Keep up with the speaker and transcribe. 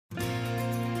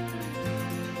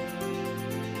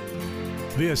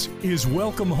This is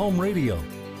Welcome Home Radio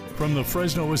from the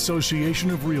Fresno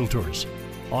Association of Realtors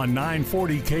on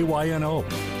 940 KYNO.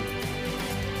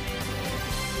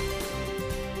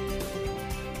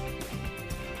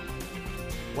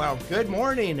 Well, good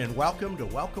morning and welcome to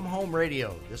Welcome Home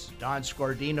Radio. This is Don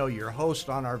Scordino, your host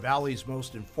on our Valley's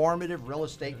most informative real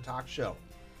estate talk show.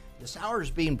 This hour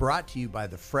is being brought to you by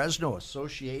the Fresno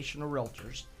Association of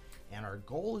Realtors, and our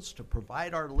goal is to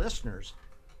provide our listeners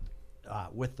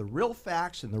with the real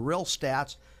facts and the real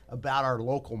stats about our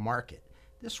local market.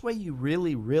 This way you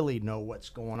really know what's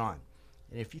going on.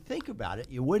 And if you think about it,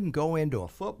 you wouldn't go into a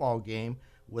football game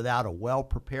without a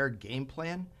well-prepared game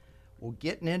plan. Well,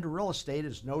 getting into real estate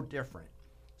is no different.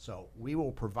 So we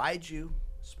will provide you,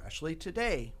 especially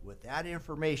today, with that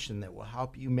information that will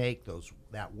help you make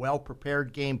that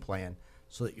well-prepared game plan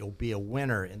so that you'll be a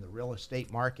winner in the real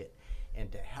estate market. And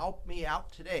to help me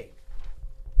out today,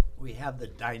 we have the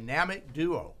dynamic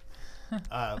duo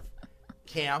of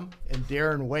Cam and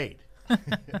Darren Wade.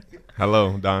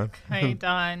 Hello, Don. Hey,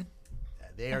 Don.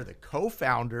 They are the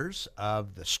co-founders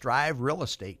of the Strive Real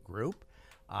Estate Group.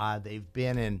 They've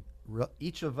been in,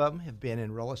 each of them have been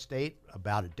in real estate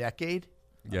about a decade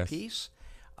apiece.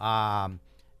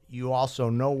 You also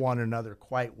know one another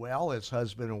quite well as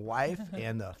husband and wife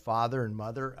and the father and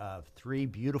mother of 3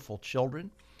 beautiful children.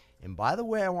 And by the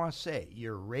way, I want to say,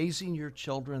 you're raising your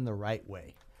children the right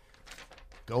way.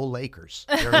 Go Lakers.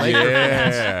 They're Laker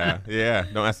fans. Yeah.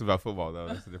 Don't ask about football, though.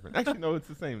 That's different. Actually, no, it's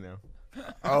the same now.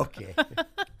 Okay.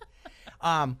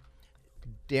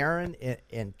 Darren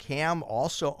and Cam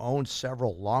also own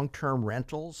several long-term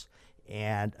rentals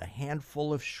and a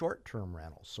handful of short-term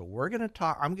rentals. So we're going to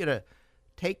talk. I'm going to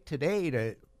take today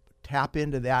to tap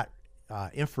into that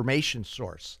information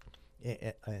source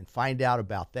and find out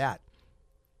about that.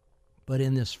 But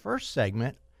in this first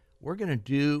segment, we're going to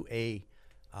do a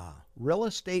real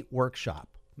estate workshop.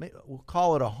 We'll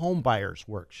call it a home buyer's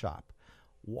workshop.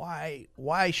 Why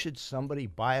should somebody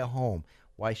buy a home?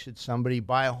 Why should somebody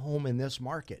buy a home in this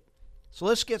market? So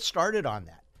let's get started on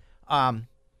that.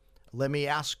 Let me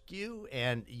ask you,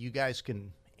 and you guys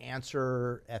can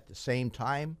answer at the same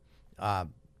time,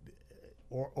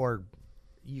 or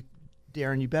you,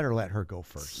 Darren, you better let her go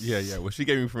first. Yeah. Well, she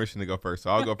gave me permission to go first, so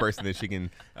I'll go first, and then she can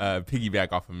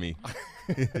piggyback off of me.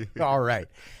 All right.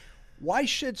 Why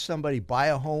should somebody buy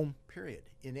a home, period,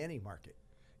 in any market?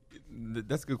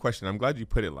 That's a good question. I'm glad you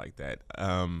put it like that.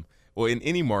 Well, in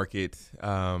any market,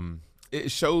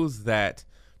 it shows that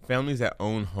families that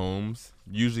own homes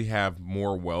usually have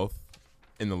more wealth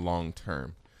in the long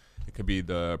term. It could be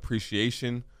the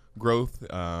appreciation growth.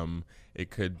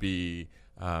 It could be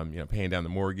paying down the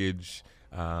mortgage,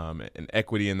 and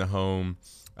equity in the home,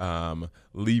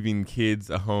 leaving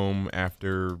kids a home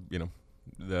after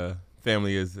the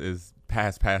family is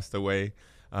passed away.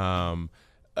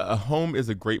 A home is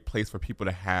a great place for people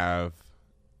to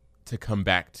come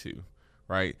back to,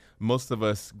 right? Most of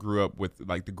us grew up with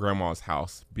like the grandma's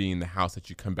house being the house that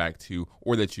you come back to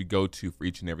or that you go to for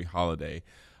each and every holiday.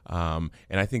 And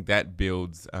I think that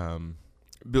builds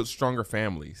stronger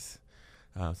families.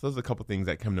 So those are a couple things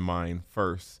that come to mind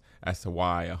first as to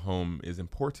why a home is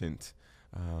important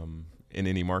in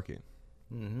any market.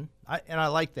 Mm-hmm. I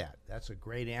like that. That's a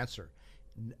great answer.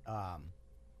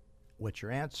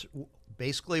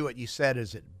 Basically what you said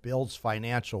is it builds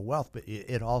financial wealth, but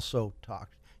it also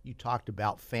talked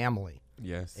about family.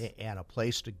 Yes. And a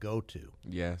place to go to.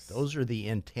 Yes. Those are the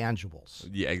intangibles.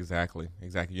 Yeah, exactly.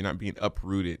 You're not being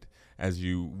uprooted as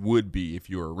you would be if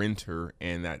you were a renter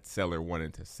and that seller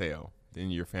wanted to sell. Then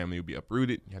your family would be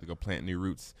uprooted. You have to go plant new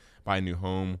roots, buy a new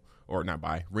home, or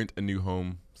rent a new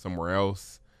home somewhere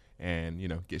else, and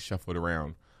get shuffled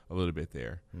around a little bit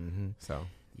there. Mm-hmm. So.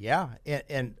 Yeah,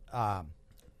 and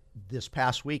this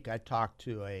past week I talked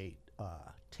to a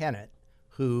tenant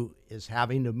who is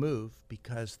having to move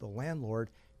because the landlord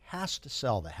has to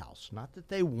sell the house. Not that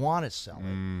they want to sell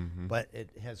it, but it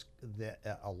has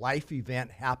a life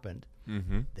event happened.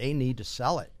 Mm-hmm. They need to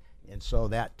sell it, and so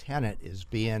that tenant is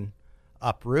being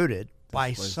uprooted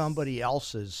by somebody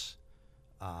else's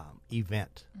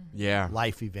event. Yeah,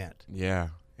 life event. Yeah.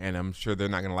 And I'm sure they're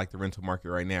not going to like the rental market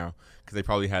right now because they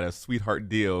probably had a sweetheart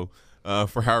deal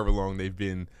for however long they've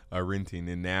been renting.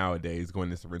 And nowadays, going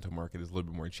into the rental market is a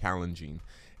little bit more challenging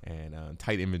and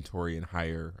tight inventory and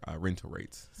higher rental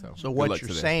rates. So what you're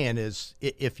saying is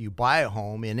if you buy a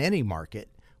home in any market,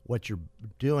 what you're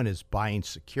doing is buying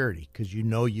security because you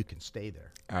can stay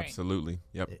there. Absolutely.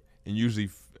 Yep. And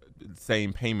usually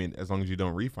same payment as long as you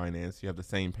don't refinance. You have the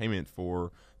same payment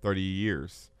for 30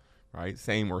 years. Right,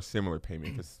 same or similar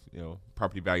payment because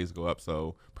property values go up,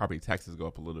 so property taxes go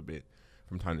up a little bit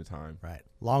from time to time. Right.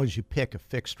 As long as you pick a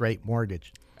fixed rate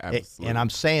mortgage. Absolutely. And I'm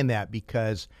saying that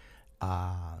because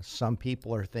some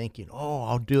people are thinking, oh,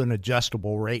 I'll do an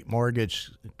adjustable rate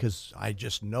mortgage because I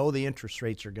just know the interest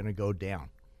rates are going to go down.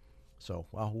 So,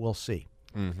 well, we'll see.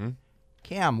 Mm-hmm.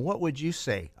 Cam, what would you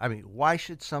say? I mean, why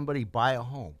should somebody buy a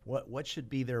home? What should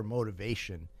be their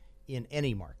motivation in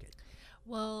any market?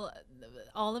 Well,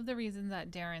 all of the reasons that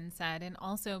Darren said, and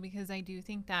also because I do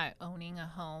think that owning a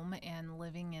home and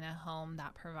living in a home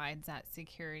that provides that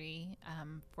security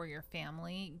for your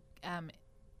family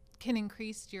can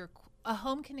increase a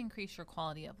home can increase your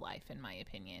quality of life, in my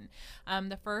opinion.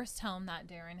 The first home that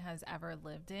Darren has ever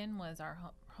lived in was our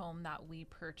home that we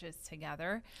purchased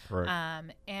together. Correct.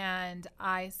 And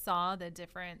I saw the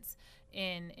difference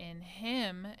in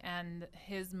him and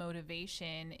his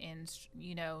motivation in,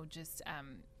 just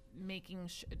making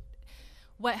sure.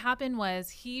 What happened was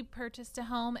he purchased a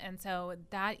home, and so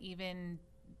that he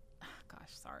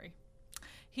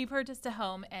purchased a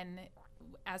home, and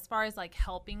as far as like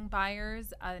helping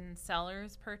buyers and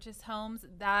sellers purchase homes,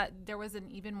 that there was an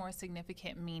even more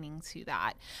significant meaning to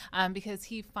that, because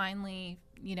he finally,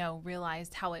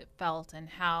 realized how it felt and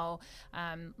how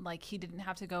like he didn't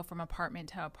have to go from apartment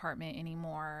to apartment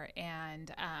anymore.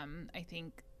 And I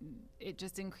think it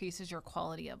just increases your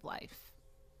quality of life.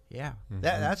 Yeah, Mm-hmm.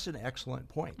 that's an excellent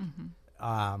point.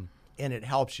 And it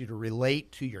helps you to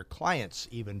relate to your clients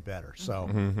even better. So,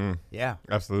 Mm-hmm. yeah.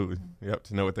 Absolutely. Yep.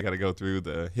 To know what they got to go through,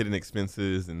 the hidden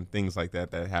expenses and things like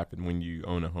that happen when you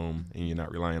own a home and you're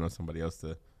not relying on somebody else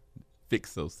to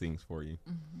fix those things for you.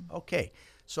 Okay.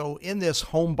 So in this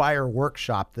home buyer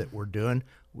workshop that we're doing,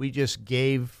 we just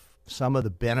gave some of the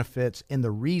benefits and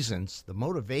the reasons, the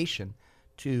motivation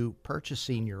to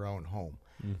purchasing your own home.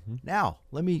 Now,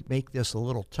 let me make this a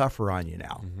little tougher on you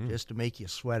now, just to make you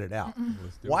sweat it out.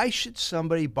 Let's do Why should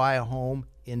somebody buy a home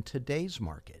in today's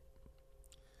market?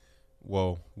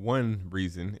 Well, one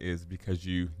reason is because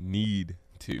you need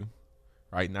to,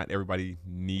 right? Not everybody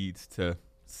needs to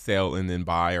sell and then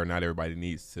buy, or not everybody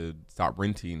needs to stop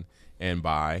renting and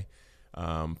buy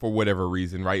for whatever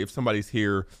reason, right? If somebody's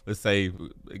here, let's say,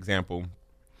 example,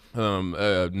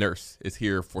 a nurse is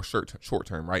here for short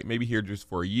term, right? Maybe here just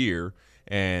for a year,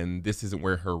 and this isn't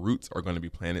where her roots are going to be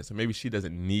planted. So maybe she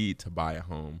doesn't need to buy a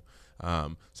home.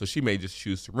 So she may just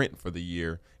choose to rent for the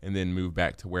year and then move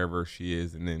back to wherever she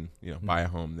is and then, buy a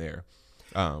home there.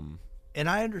 And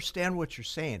I understand what you're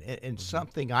saying. And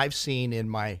something I've seen in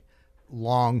my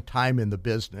long time in the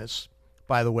business,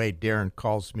 by the way, Darren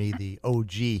calls me the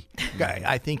OG guy.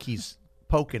 I think he's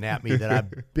poking at me that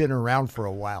I've been around for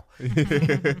a while.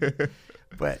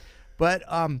 But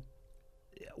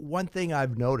one thing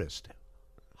I've noticed,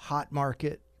 hot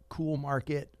market, cool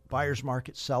market, buyer's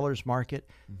market, seller's market,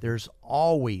 there's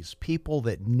always people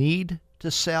that need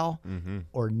to sell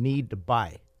or need to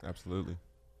buy. Absolutely.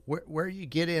 Where you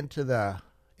get into the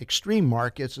extreme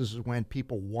markets is when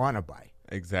people want to buy.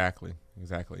 Exactly.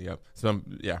 Yep. So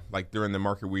like during the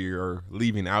market we are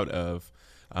leaving out of,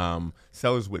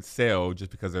 sellers would sell just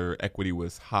because their equity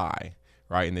was high,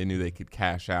 right? And they knew they could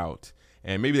cash out,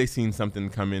 and maybe they seen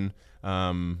something coming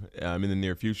in the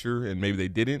near future, and maybe they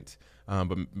didn't.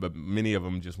 But many of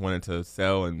them just wanted to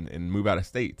sell and move out of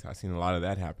state. I've seen a lot of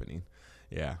that happening.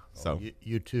 Yeah. So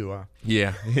you too, huh?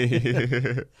 yeah.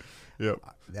 Yep.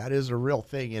 That is a real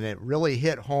thing, and it really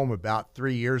hit home about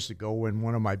 3 years ago when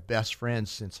one of my best friends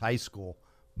since high school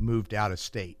moved out of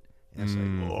state. And it's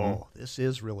like, oh, this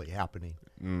is really happening.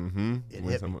 It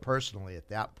hit me personally at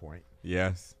that point.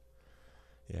 Yes.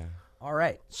 Yeah. All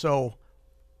right. So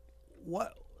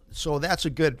that's a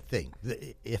good thing.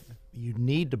 If you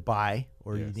need to buy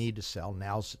or you Yes. need to sell,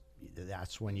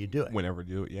 that's when you do it. Whenever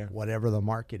do it. Yeah. Whatever the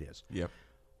market is. Yep.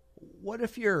 What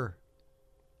if you're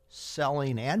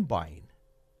selling and buying?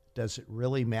 Does it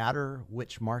really matter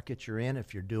which market you're in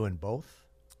if you're doing both?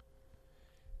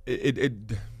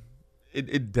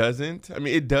 It doesn't. I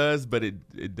mean, it does, but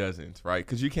it doesn't, right?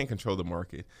 Because you can't control the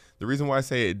market. The reason why I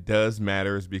say it does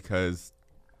matter is because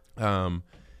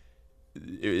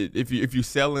if you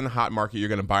sell in a hot market, you're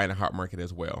going to buy in a hot market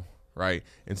as well, right?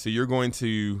 And so you're going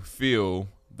to feel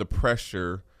the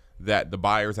pressure that the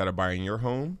buyers that are buying your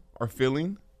home are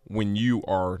feeling when you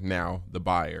are now the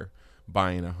buyer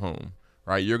buying a home,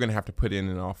 right? You're going to have to put in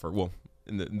an offer. Well,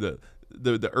 in the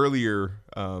earlier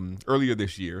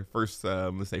this year, first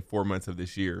let's say 4 months of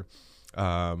this year,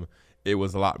 it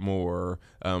was a lot more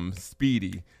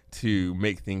speedy to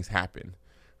make things happen,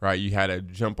 right? You had to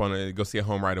jump on it, go see a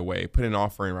home right away, put an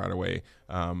offer in right away,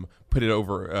 put it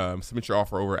over, submit your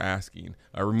offer over asking,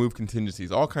 remove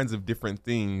contingencies, all kinds of different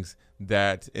things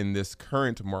that in this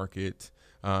current market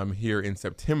here in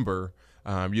September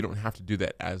you don't have to do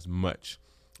that as much.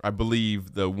 I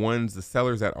believe the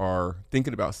sellers that are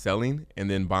thinking about selling and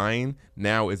then buying,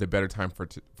 now is a better time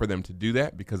for them to do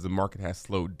that, because the market has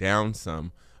slowed down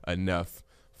some enough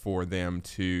for them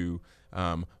to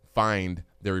find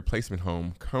their replacement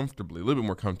home comfortably, a little bit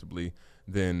more comfortably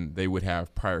than they would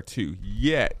have prior to.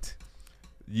 Yet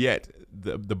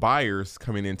the buyers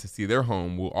coming in to see their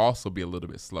home will also be a little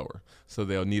bit slower. So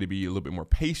they'll need to be a little bit more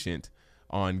patient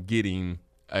on getting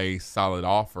a solid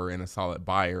offer and a solid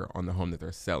buyer on the home that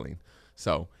they're selling.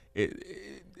 So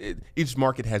each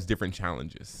market has different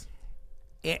challenges.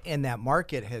 And that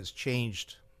market has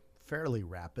changed fairly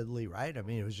rapidly, right? I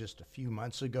mean, it was just a few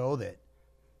months ago that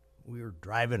we were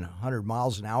driving 100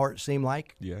 miles an hour, it seemed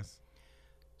like. Yes.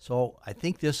 So I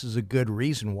think this is a good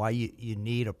reason why you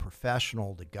need a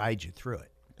professional to guide you through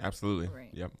it. Absolutely.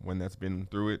 Right. Yep. One that's been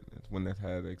through it, one that's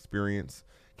had experience.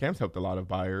 Cam's helped a lot of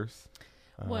buyers.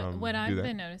 What I've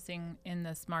been noticing in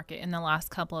this market in the last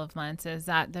couple of months is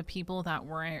that the people that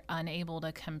were unable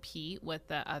to compete with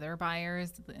the other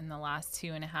buyers in the last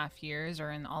 2.5 years,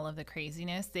 or in all of the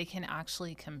craziness, they can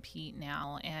actually compete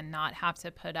now and not have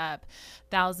to put up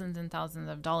thousands and thousands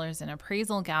of dollars in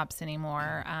appraisal gaps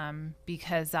anymore,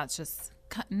 because that's just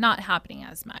not happening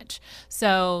as much.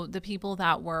 So the people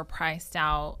that were priced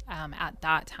out at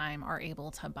that time are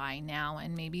able to buy now,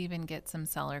 and maybe even get some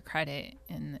seller credit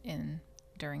in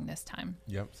during this time.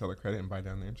 Yep, seller credit and buy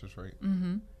down the interest rate.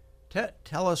 Mm-hmm.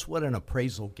 Tell us what an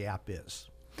appraisal gap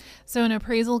is. So an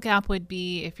appraisal gap would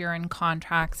be if you're in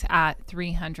contracts at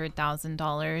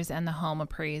 $300,000 and the home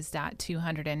appraised at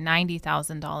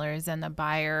 $290,000, and the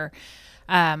buyer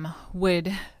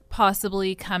would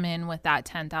possibly come in with that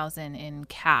 $10,000 in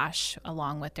cash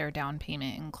along with their down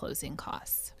payment and closing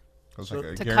costs.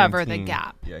 So to cover the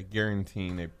gap. Yeah,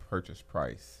 guaranteeing a purchase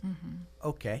price. Mm-hmm.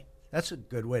 Okay, that's a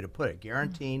good way to put it.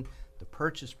 Guaranteeing the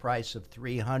purchase price of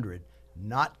 $300,000,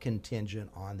 not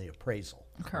contingent on the appraisal.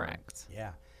 Correct.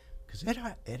 Yeah, because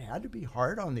it had to be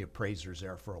hard on the appraisers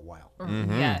there for a while.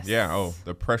 Mm-hmm. Yes. Yeah. Oh,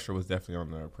 the pressure was definitely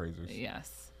on the appraisers.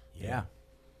 Yes. Yeah.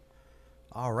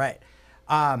 All right.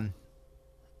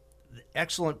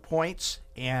 Excellent points.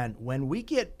 And when we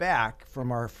get back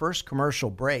from our first commercial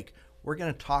break, we're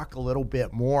going to talk a little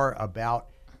bit more about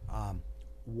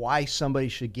why somebody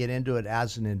should get into it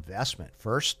as an investment.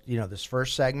 First, this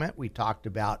first segment we talked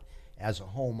about as a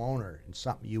homeowner and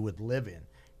something you would live in.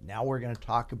 Now we're going to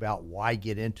talk about why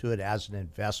get into it as an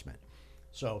investment.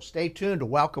 So stay tuned to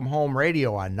Welcome Home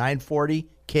Radio on 940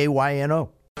 KYNO.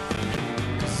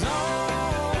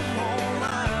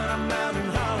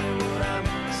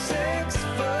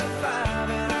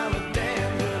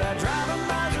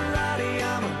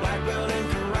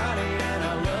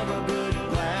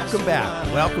 Welcome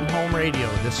back. Welcome Home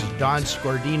Radio. This is Don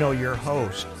Scordino, your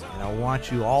host. And I want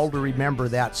you all to remember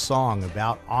that song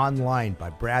about online by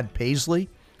Brad Paisley.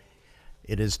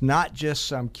 It is not just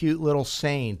some cute little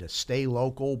saying to stay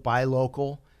local, buy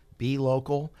local, be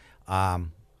local.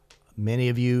 Many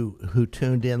of you who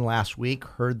tuned in last week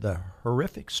heard the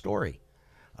horrific story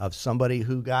of somebody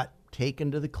who got taken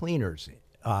to the cleaners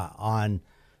on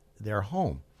their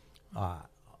home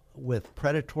with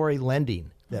predatory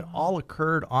lending that all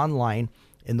occurred online.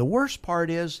 And the worst part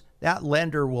is that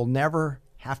lender will never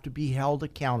have to be held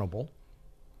accountable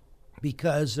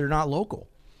because they're not local.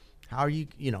 How are you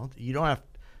don't have,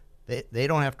 they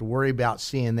don't have to worry about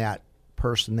seeing that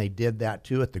person they did that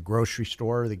to at the grocery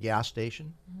store or the gas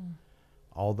station.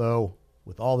 Although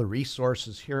with all the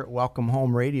resources here at Welcome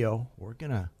Home Radio, we're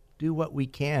going to do what we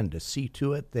can to see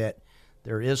to it that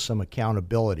there is some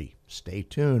accountability. Stay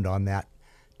tuned on that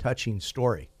touching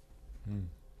story.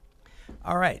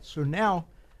 All right, so now,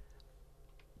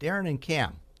 Darren and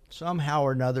Cam, somehow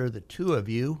or another, the two of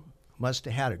you must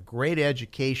have had a great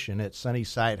education at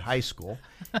Sunnyside High School.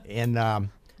 And I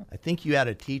think you had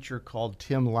a teacher called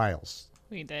Tim Lyles.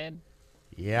 We did.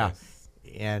 Yeah. Yes.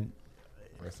 And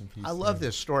Rest in peace, I love Tim.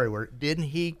 this story where didn't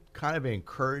he kind of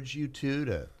encourage you two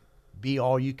to be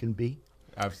all you can be?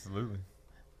 Absolutely.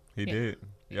 He did.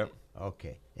 Yep.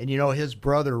 Okay. And his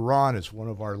brother Ron is one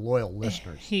of our loyal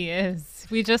listeners. He is.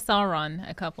 We just saw Ron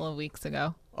a couple of weeks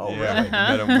ago. Oh, yeah, really?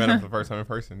 met him for the first time in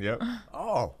person. Yep.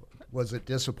 Oh, was it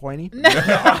disappointing? I'm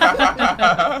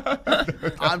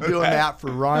doing that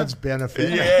for Ron's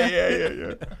benefit.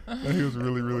 Yeah. No, he was a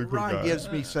really, really cool Ron guy. gives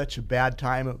me such a bad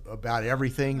time about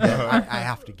everything that I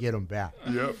have to get him back.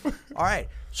 Yep. All right.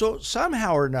 So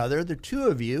somehow or another, the two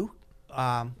of you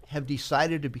have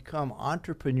decided to become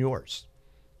entrepreneurs.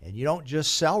 And you don't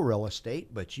just sell real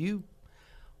estate, but you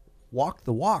walk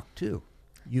the walk, too.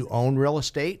 You own real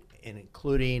estate, and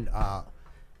including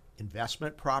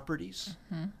investment properties,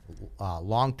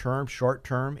 long-term,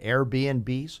 short-term,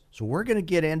 Airbnbs. So we're going to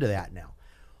get into that now.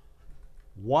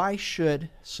 Why should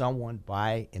someone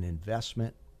buy an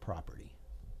investment property?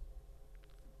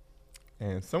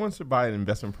 And someone should buy an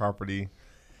investment property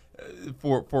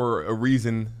for a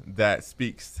reason that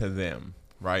speaks to them,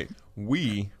 right?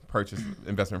 We purchase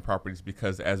investment properties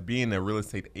because as being a real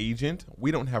estate agent,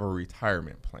 we don't have a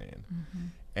retirement plan.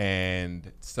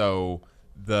 And so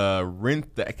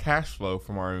the cash flow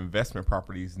from our investment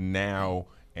properties now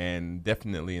and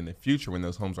definitely in the future when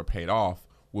those homes are paid off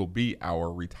will be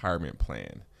our retirement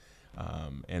plan.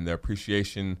 And the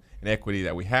appreciation and equity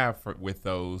that we have with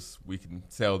those, we can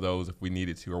sell those if we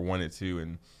needed to or wanted to,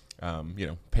 and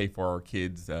pay for our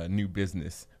kids' new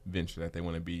business venture that they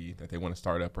want to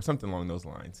start up or something along those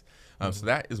lines. So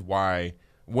that is why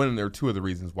there are two of the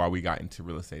reasons why we got into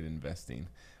real estate investing.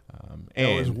 And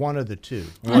it was one of the two.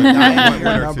 One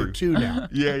number two now.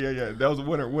 Yeah. That was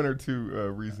one or two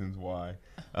reasons why.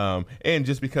 And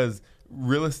just because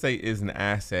real estate is an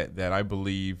asset that I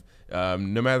believe, no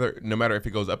matter if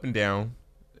it goes up and down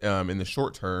in the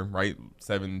short term, right,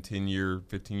 7, 10-year,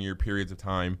 15-year periods of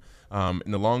time,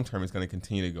 in the long term, it's going to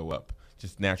continue to go up.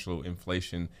 Just natural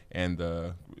inflation and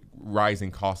the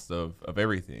rising costs of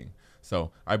everything.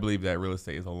 So I believe that real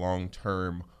estate is a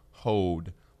long-term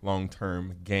hold,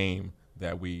 long-term game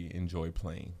that we enjoy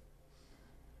playing.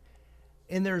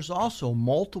 And there's also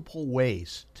multiple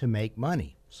ways to make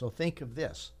money. So think of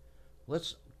this.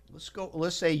 Let's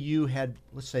say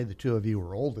the two of you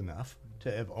were old enough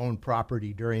to have owned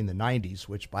property during the 90s,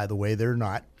 which, by the way, they're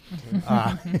not.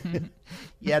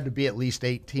 You had to be at least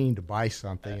 18 to buy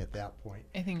something at that point.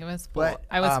 I think it was 4. But,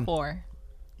 I was 4.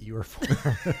 You were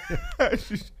 4.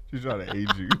 She's trying to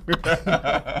age you.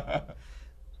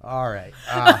 All right.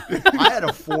 I had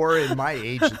a 4 in my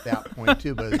age at that point,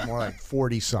 too, but it's more like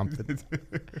 40-something.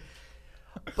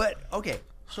 But, okay,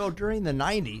 so during the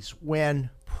 90s,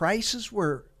 when prices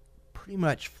were pretty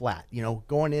much flat,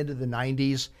 going into the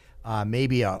 90s,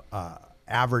 maybe a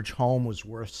average home was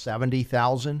worth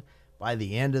 $70,000. By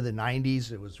the end of the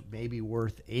 90s, it was maybe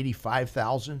worth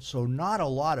 $85,000. So not a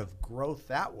lot of growth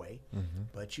that way,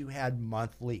 but you had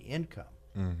monthly income.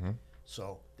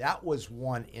 So that was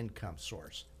one income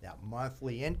source, that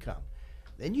monthly income.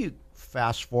 Then you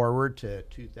fast forward to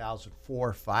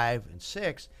 2004, 5, and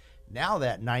 6. Now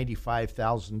that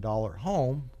 $95,000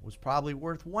 home was probably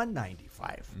worth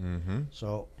 $195,000.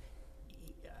 So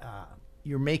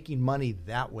you're making money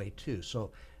that way too.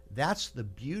 So that's the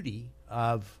beauty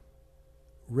of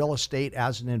real estate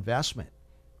as an investment.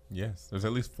 Yes, there's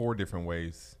at least 4 different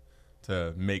ways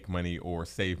to make money or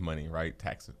save money, right?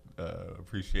 Tax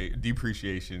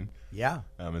depreciation. Yeah,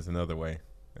 is another way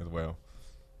as well.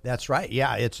 That's right.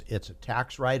 Yeah, it's a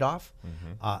tax write-off,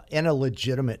 and a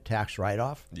legitimate tax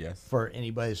write-off. Yes. For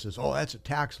anybody that says, "Oh, that's a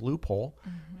tax loophole,"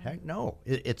 heck no.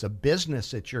 It's a business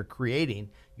that you're creating.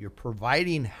 You're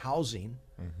providing housing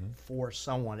for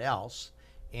someone else,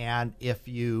 and if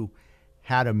you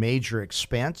had a major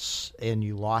expense and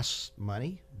you lost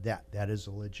money, that is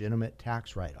a legitimate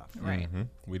tax write-off. Right.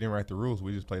 We didn't write the rules.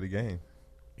 We just played the game.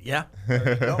 Yeah. There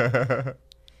you go.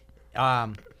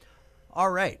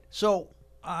 All right. So.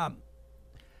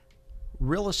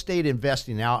 Real estate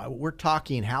investing. Now, we're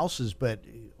talking houses, but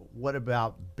what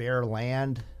about bare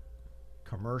land,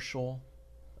 commercial?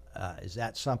 Is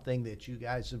that something that you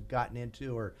guys have gotten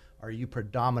into, or are you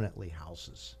predominantly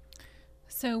houses?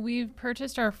 So we've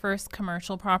purchased our first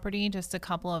commercial property just a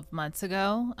couple of months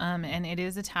ago, and it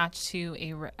is attached to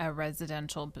a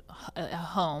residential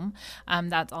home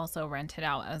that's also rented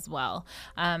out as well.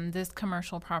 This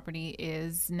commercial property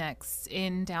is next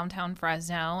in downtown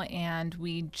Fresno, and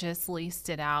we just leased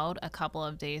it out a couple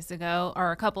of weeks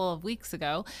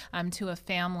ago to a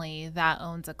family that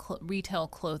owns a retail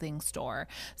clothing store.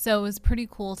 So it was pretty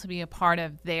cool to be a part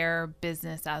of their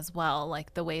business as well,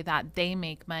 like the way that they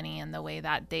make money and the way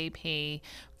that they pay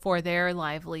for their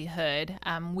livelihood.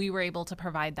 We were able to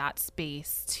provide that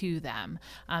space to them.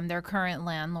 Their current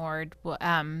landlord,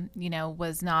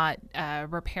 was not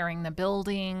repairing the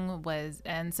building,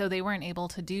 and so they weren't able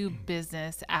to do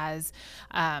business as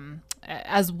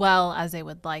well as they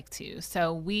would like to.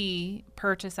 So we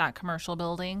purchased that commercial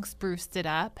building, spruced it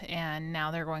up, and now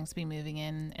they're going to be moving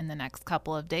in the next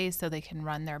couple of days so they can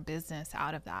run their business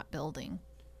out of that building.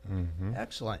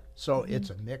 Excellent. So it's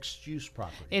a mixed-use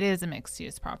property. It is a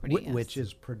mixed-use property, yes. Which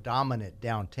is predominant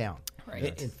downtown.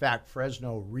 Right. In fact,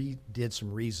 Fresno did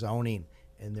some rezoning,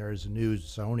 and there is a new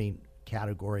zoning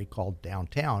category called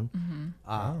downtown,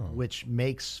 which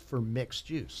makes for mixed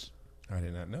use. I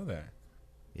did not know that.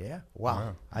 Yeah. Wow.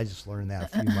 Wow. I just learned that a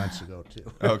few months ago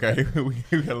too. Okay, we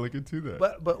gotta look into that.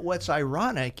 But what's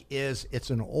ironic is it's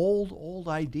an old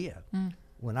idea.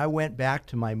 When I went back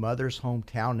to my mother's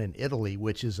hometown in Italy,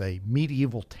 which is a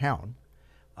medieval town,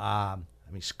 I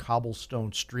mean, it's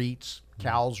cobblestone streets,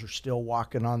 cows are still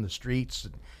walking on the streets,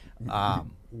 and,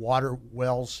 water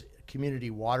wells, community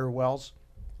water wells.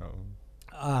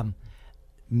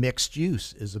 Mixed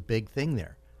use is a big thing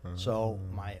there. So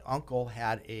my uncle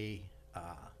had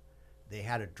they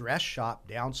had a dress shop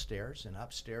downstairs, and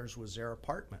upstairs was their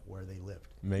apartment where they lived.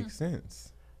 Makes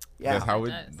sense. Yeah. That's how It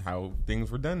does. how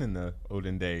things were done in the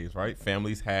olden days, right?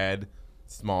 Families had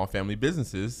small family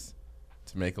businesses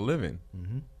to make a living,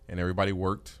 and everybody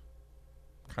worked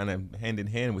kind of hand in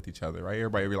hand with each other, right?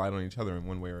 Everybody relied on each other in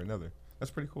one way or another.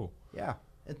 That's pretty cool. Yeah.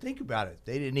 And think about it.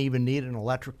 They didn't even need an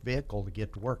electric vehicle to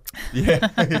get to work. Yeah,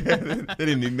 they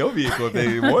didn't need no vehicle if they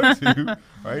didn't want to,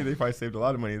 right? They probably saved a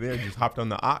lot of money there. Just hopped on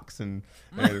the ox and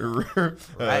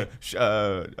Right.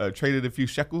 Traded a few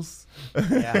shekels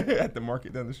Yeah. at the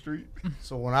market down the street.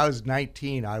 So when I was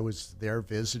 19, I was there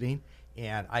visiting,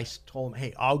 and I told them,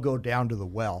 hey, I'll go down to the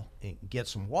well and get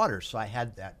some water. So I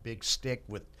had that big stick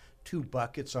with 2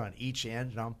 buckets on each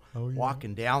end, and I'm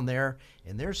walking down there,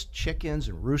 and there's chickens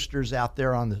and roosters out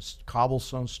there on the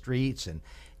cobblestone streets, and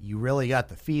you really got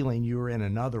the feeling you were in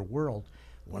another world,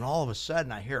 when all of a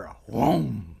sudden I hear a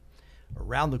whoom.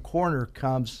 Around the corner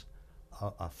comes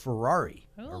a Ferrari,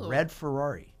 a Ooh. red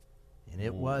Ferrari, and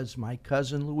it was my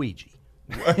cousin Luigi.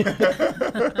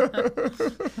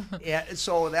 Yeah,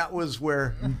 so that was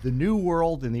where the new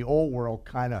world and the old world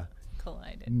kind of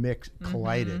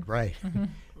collided, right?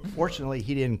 Fortunately,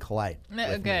 he didn't collide. No,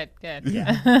 with me. good.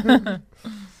 Yeah.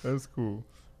 That's cool.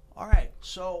 All right.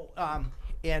 So,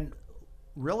 and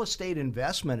real estate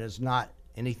investment is not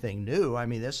anything new. I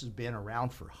mean, this has been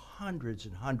around for hundreds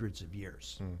and hundreds of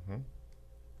years.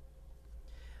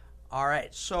 All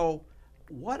right. So,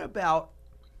 what about?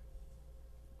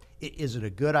 Is it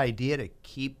a good idea to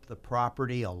keep the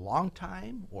property a long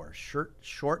time or a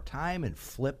short time and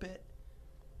flip it?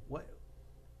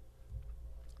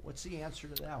 What's the answer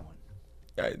to that one?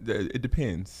 It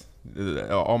depends.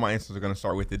 All my answers are going to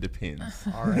start with it depends.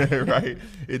 All right. Right?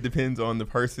 It depends on the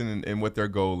person and what their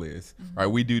goal is. Right?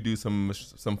 We do some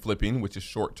flipping, which is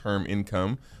short-term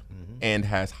income and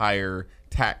has higher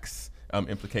tax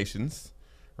implications.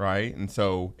 Right? And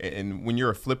so, and when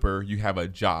you're a flipper, you have a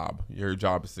job. Your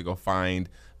job is to go find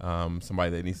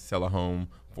somebody that needs to sell a home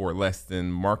for less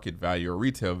than market value or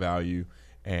retail value.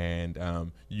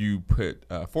 And you put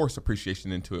forced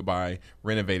appreciation into it by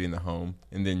renovating the home,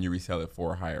 and then you resell it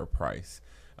for a higher price.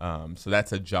 So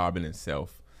that's a job in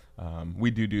itself.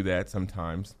 We do that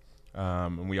sometimes,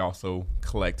 and we also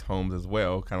collect homes as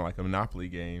well, kind of like a Monopoly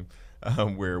game,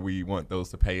 where we want those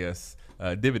to pay us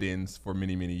dividends for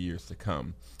many, many years to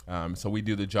come. So we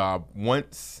do the job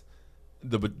once.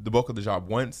 The bulk of the job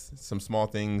once, some small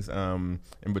things in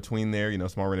between there,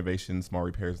 small renovations, small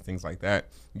repairs, things like that.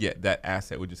 Yet that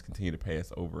asset would just continue to pay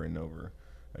us over and over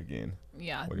again.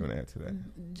 Yeah. What do you want to add to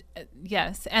that?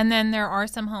 Yes. And then there are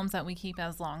some homes that we keep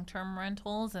as long-term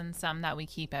rentals and some that we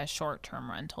keep as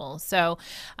short-term rentals. So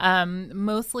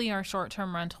mostly our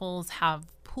short-term rentals have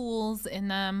pools in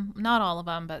them. Not all of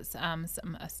them, but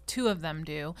 2 of them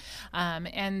do.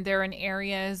 And they're in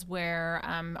areas where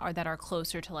that are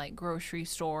closer to like grocery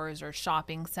stores or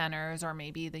shopping centers or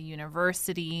maybe the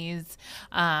universities,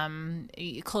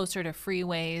 closer to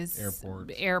freeways,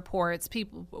 airports,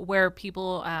 where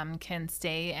people can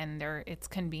stay, and it's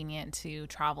convenient to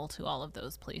travel to all of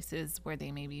those places where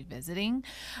they may be visiting.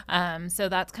 So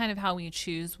that's kind of how we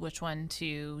choose which one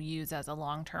to use as a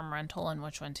long-term rental and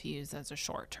which one to use as a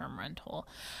short-term rental.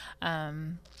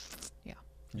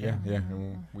 Yeah.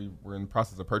 And we're in the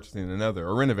process of purchasing another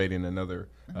or renovating another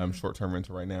short-term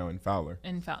rental right now in Fowler.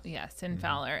 In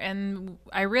Fowler. And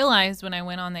I realized when I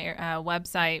went on the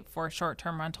website for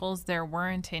short-term rentals, there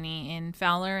weren't any in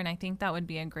Fowler, and I think that would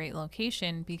be a great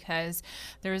location because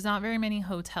there's not very many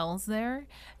hotels there,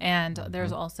 and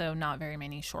there's also not very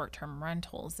many short-term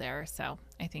rentals there. So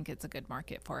I think it's a good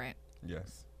market for it.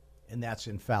 Yes. And that's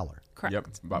in Fowler. Correct. Yep,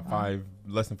 about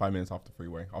less than 5 minutes off the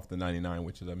freeway, off the 99,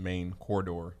 which is a main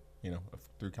corridor,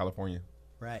 through California.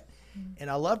 Right. And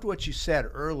I loved what you said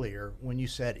earlier when you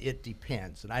said it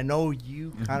depends. And I know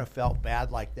you kind of felt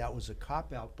bad like that was a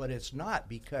cop-out, but it's not,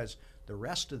 because the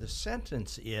rest of the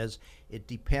sentence is it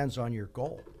depends on your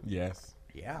goal. Yes.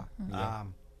 Yeah.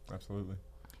 Absolutely.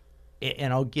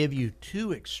 And I'll give you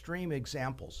 2 extreme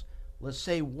examples. Let's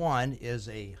say one is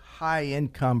a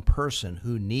high-income person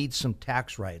who needs some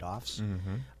tax write-offs.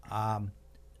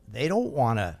 They don't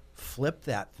want to flip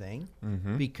that thing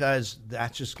because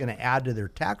that's just going to add to their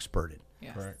tax burden.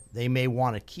 Yes. Right. They may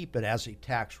want to keep it as a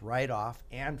tax write-off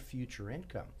and future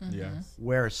income. Yes.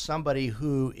 Whereas somebody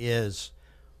who is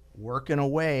working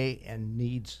away and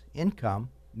needs income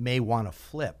may want to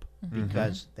flip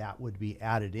because that would be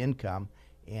added income,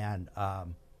 and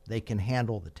they can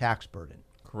handle the tax burden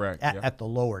Correct. at the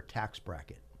lower tax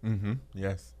bracket.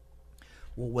 Yes.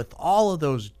 Well, with all of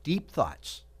those deep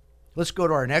thoughts, let's go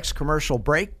to our next commercial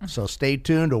break. So stay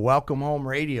tuned to Welcome Home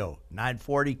Radio,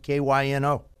 940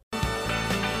 KYNO.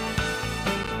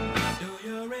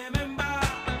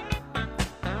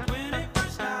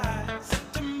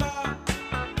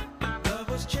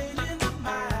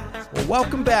 Well,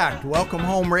 welcome back to Welcome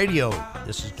Home Radio.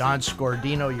 This is Don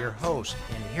Scordino, your host.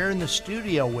 And here in the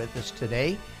studio with us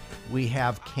today, we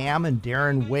have Cam and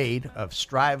Darren Wade of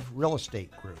Strive Real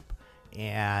Estate Group.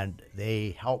 And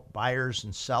they help buyers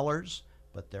and sellers,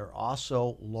 but they're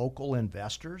also local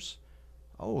investors.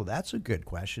 Oh, that's a good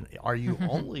question. Are you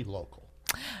only local?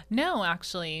 No,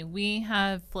 actually, we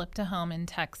have flipped a home in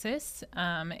Texas,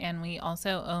 and we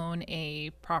also own a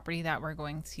property that we're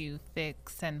going to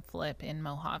fix and flip in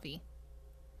Mojave.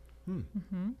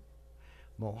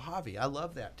 Mojave, I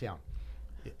love that town.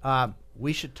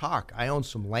 We should talk. I own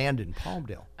some land in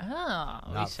Palmdale, Oh,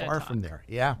 we not should far talk. from there.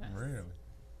 Yeah.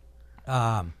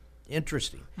 Really?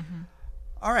 Interesting.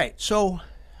 All right, so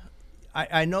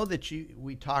I know that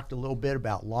we talked a little bit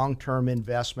about long-term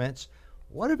investments.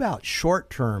 What about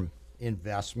short-term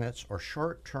investments or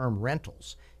short-term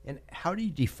rentals? And how do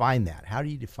you define that? How do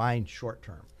you define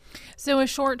short-term? So a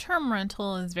short-term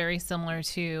rental is very similar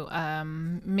to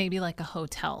maybe like a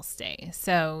hotel stay.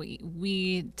 So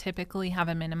we typically have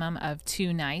a minimum of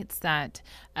 2 nights that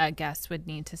a guest would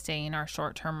need to stay in our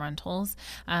short-term rentals.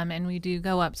 And we do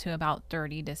go up to about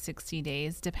 30 to 60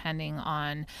 days, depending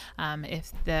on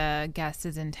if the guest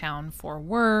is in town for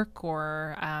work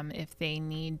or if they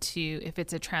need to, if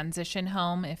it's a transition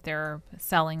home, if they're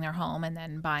selling their home and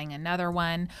then buying another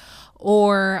one,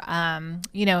 or,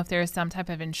 if there's some type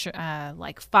of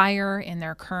like fire in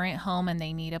their current home and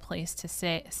they need a place to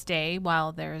stay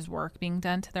while there's work being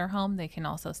done to their home, they can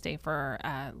also stay for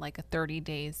like a 30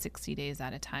 days, 60 days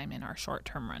at a time in our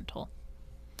short-term rental.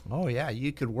 Oh, yeah,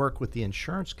 you could work with the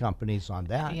insurance companies on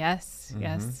that. Yes,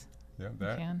 yes. Yeah,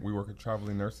 that. can. We work with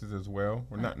traveling nurses as well.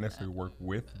 We're not necessarily work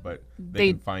with, but They-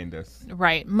 they can find us.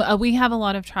 Right. We have a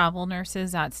lot of travel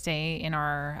nurses that stay in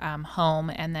our home,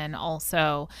 and then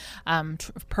also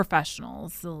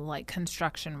professionals like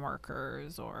construction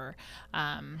workers or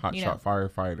Hotshot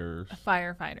firefighters.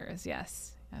 firefighters.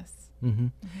 Yes, yes.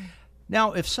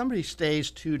 Now, if somebody stays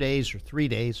 2 days or 3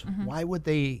 days, why would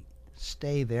they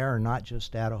stay there and not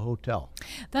just at a hotel?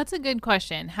 That's a good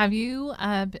question. Have you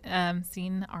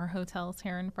seen our hotels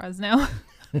here in Fresno?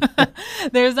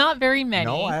 There's not very many.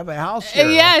 No, I have a house here.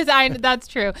 Yes, that's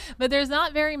true. But there's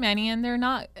not very many, and they're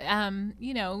not,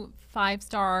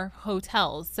 5-star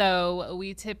hotels. So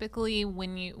we typically,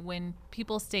 when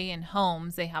people stay in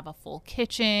homes, they have a full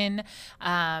kitchen.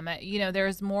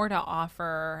 There's more to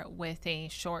offer with a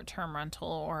short-term rental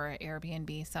or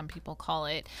Airbnb, some people call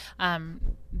it,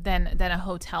 than a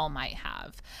hotel might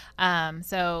have.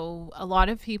 So a lot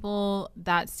of people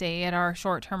that stay at our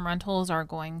short-term rentals are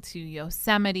going to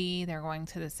Yosemite. They're going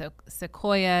to the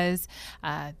Sequoias.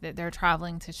 They're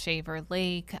traveling to Shaver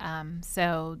Lake.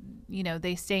 So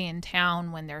they stay in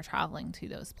town when they're traveling to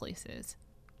those places.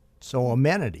 So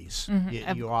amenities.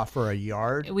 You offer a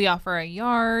yard. We offer a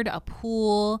yard, a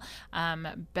pool,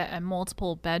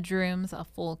 multiple bedrooms, a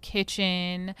full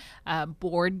kitchen,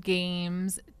 board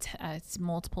games,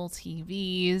 multiple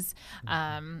TVs,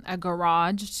 a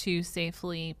garage to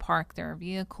safely park their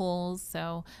vehicles.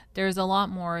 So there's a lot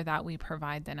more that we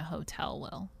provide than a hotel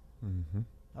will.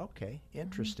 Okay,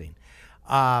 interesting.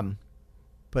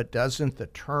 But doesn't the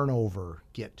turnover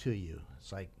get to you?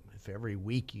 It's like if every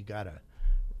week you got to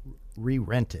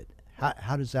re-rent it.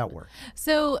 How does that work?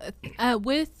 So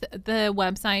with the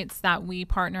websites that we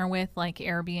partner with, like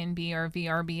Airbnb or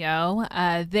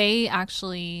VRBO, they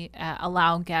actually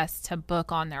allow guests to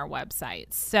book on their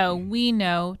websites. So we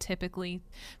know typically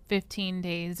 15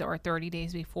 days or 30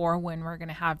 days before when we're going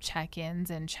to have check-ins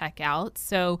and check-outs.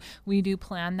 So we do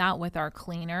plan that with our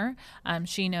cleaner.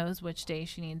 She knows which day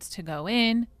she needs to go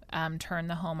in, turn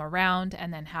the home around,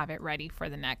 and then have it ready for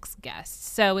the next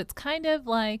guest. So it's kind of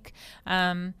like,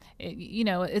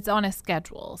 it's on a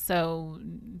schedule. So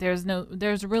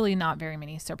there's really not very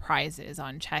many surprises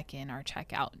on check-in or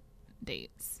check-out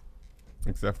dates.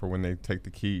 Except for when they take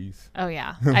the keys. Oh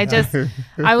yeah.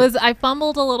 I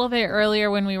fumbled a little bit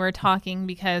earlier when we were talking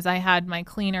because I had my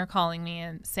cleaner calling me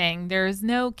and saying there's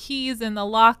no keys in the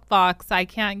lockbox. I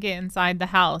can't get inside the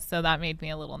house. So that made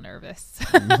me a little nervous.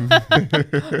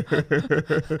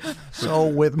 So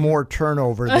with more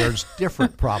turnover, there's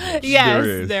different problems.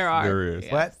 Yes, there are. There is.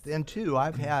 Yes. But then too,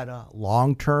 I've had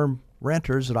long-term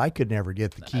renters that I could never get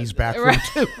the keys back from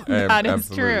too. That is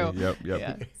Absolutely. true. Yep.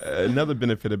 Yes. Another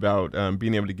benefit about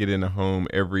being able to get in a home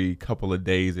every couple of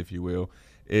days, if you will,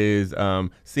 is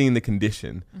seeing the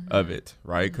condition of it,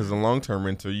 right? Because a long-term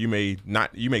renter, you may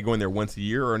go in there once a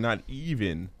year or not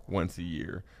even once a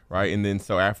year, right? And then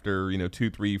so after 2,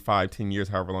 3, 5, 10 years,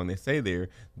 however long they stay there,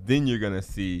 then you're gonna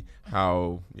see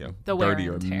how The wear dirty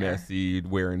or and tear. messy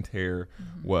wear and tear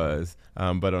was.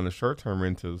 But on the short-term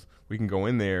rentals, we can go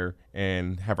in there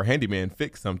and have our handyman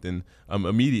fix something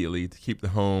immediately to keep the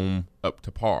home up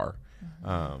to par.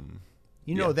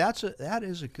 That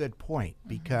is a good point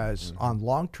because on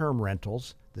long-term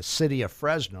rentals, the city of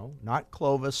Fresno, not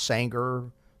Clovis,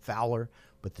 Sanger, Fowler,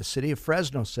 but the city of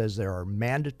Fresno says there are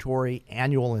mandatory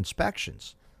annual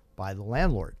inspections by the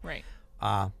landlord. Right.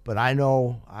 But I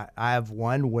know I have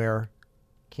one where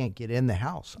can't get in the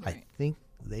house. Right. I think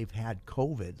they've had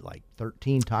COVID like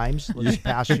 13 times this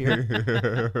past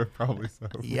year. Probably so.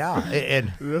 Yeah,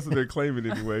 and That's what they're claiming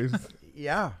anyways.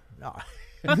 yeah. No.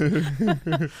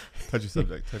 Touchy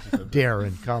subject.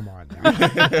 Darren, come on now.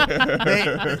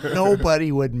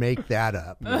 Nobody would make that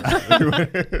up.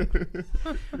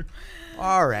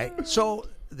 All right. So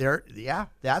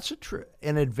that's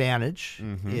an advantage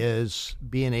is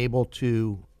being able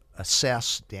to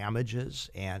assess damages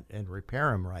and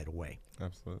repair them right away.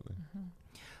 Absolutely.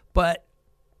 But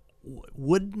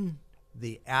wouldn't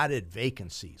the added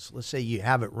vacancies, let's say you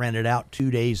have it rented out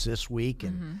 2 days this week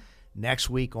and next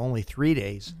week only 3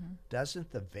 days,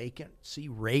 doesn't the vacancy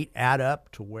rate add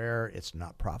up to where it's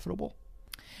not profitable?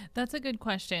 That's a good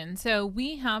question. So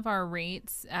we have our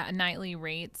rates, nightly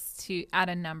rates, at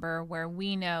a number where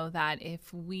we know that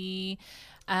if we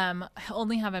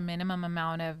only have a minimum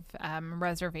amount of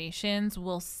reservations,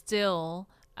 we'll still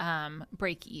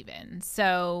break even.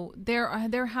 So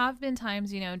there have been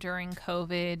times, during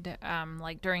COVID,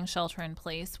 like during shelter in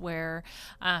place, where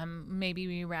maybe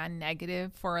we ran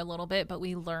negative for a little bit, but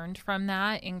we learned from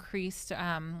that, increased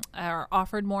or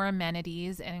offered more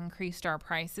amenities and increased our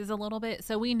prices a little bit.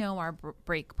 So we know our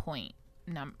break point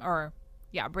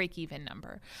break even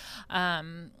number.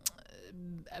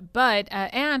 But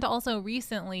and also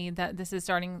recently that this is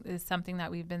something that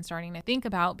we've been starting to think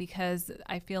about because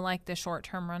I feel like the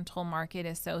short-term rental market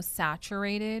is so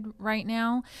saturated right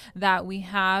now that we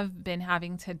have been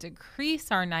having to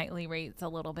decrease our nightly rates a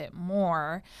little bit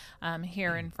more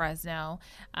here in Fresno,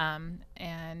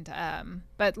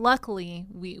 but luckily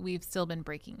we've still been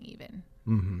breaking even.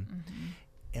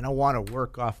 And I want to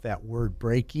work off that word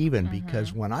break even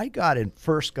because when I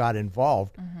first got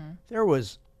involved, there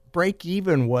was break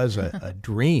even was a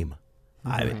dream.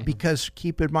 Because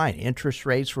keep in mind, interest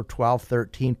rates were 12,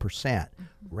 13%.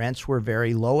 Rents were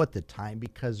very low at the time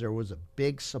because there was a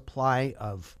big supply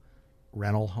of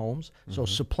rental homes. So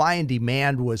supply and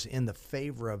demand was in the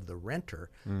favor of the renter.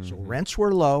 So rents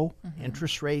were low,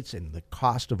 interest rates and the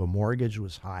cost of a mortgage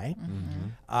was high.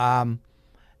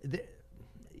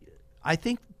 I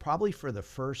think probably for the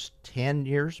first 10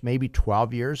 years, maybe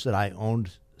 12 years that I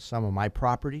owned some of my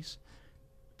properties,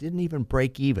 didn't even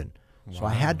break even. Wow. So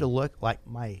I had to look, like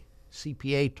my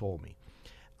CPA told me,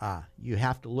 you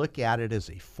have to look at it as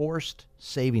a forced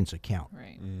savings account.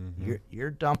 Right.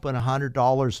 You're dumping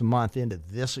 $100 a month into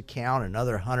this account,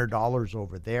 another $100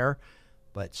 over there,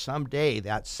 but someday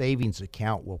that savings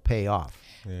account will pay off.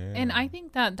 Yeah. And I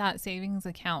think that savings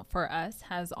account for us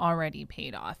has already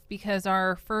paid off because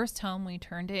our first home, we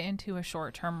turned it into a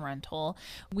short-term rental.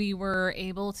 We were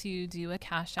able to do a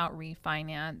cash out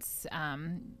refinance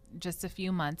just a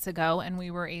few months ago, and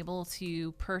we were able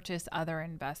to purchase other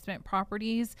investment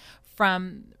properties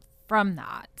from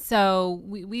that. So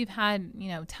we've had,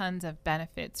 tons of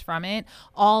benefits from it,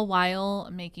 all while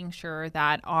making sure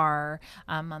that our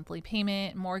monthly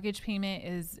mortgage payment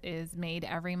is made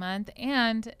every month,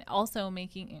 and also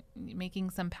making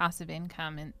some passive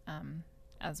income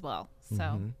as well.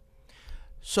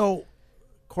 So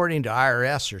according to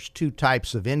IRS, there's two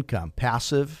types of income,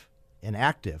 passive and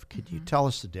active. Could you tell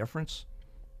us the difference?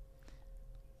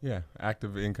 Yeah,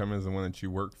 active income is the one that you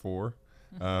work for.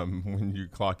 When you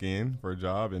clock in for a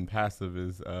job, and passive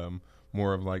is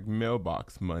more of like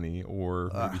mailbox money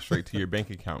or maybe straight to your bank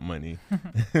account money.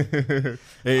 You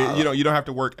don't have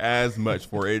to work as much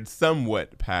for it. It's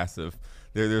somewhat passive.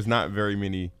 There's not very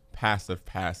many passive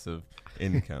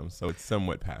income. So it's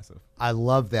somewhat passive. I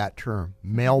love that term,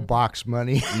 mailbox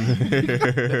money.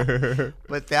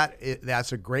 But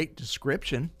that's a great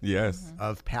description Yes.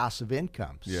 of passive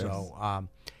income. Yes. So,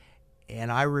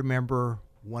 and I remember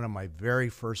one of my very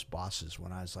first bosses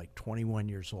when I was like 21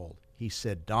 years old. He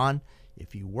said, Don,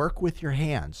 if you work with your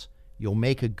hands, you'll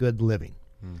make a good living.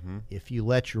 If you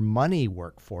let your money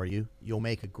work for you, you'll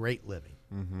make a great living.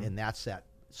 And that's that.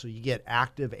 So you get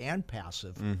active and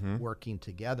passive working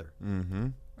together.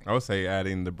 I would say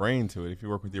adding the brain to it. If you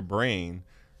work with your brain,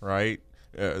 right,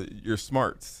 your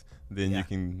smarts, then you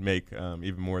can make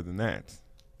even more than that.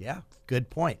 Yeah,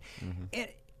 good point.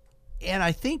 And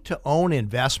I think to own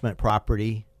investment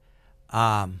property,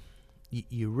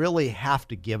 you really have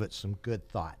to give it some good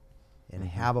thought and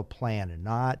have a plan and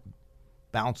not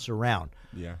bounce around.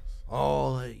 Yeah.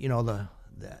 Oh, you know,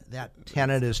 that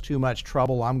tenant is too much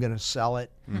trouble, I'm going to sell it.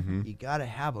 You got to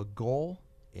have a goal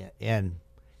and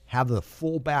have the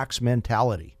fullbacks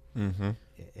mentality. And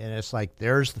it's like,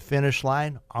 there's the finish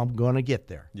line, I'm going to get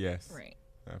there. Yes. Right.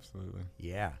 Absolutely.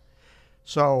 Yeah.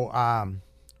 So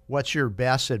what's your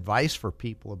best advice for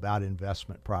people about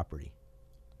investment property?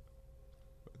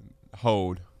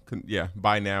 Hold.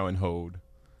 Buy now and hold.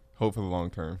 Hold for the long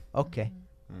term. Okay.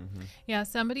 Yeah,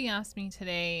 somebody asked me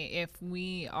today if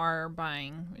we are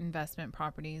buying investment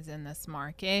properties in this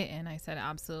market, and I said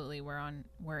absolutely.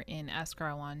 We're in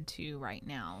escrow on 2 right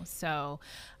now. So,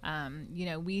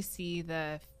 we see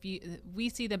the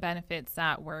benefits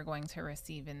that we're going to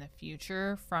receive in the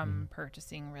future from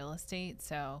purchasing real estate.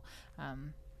 So,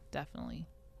 definitely.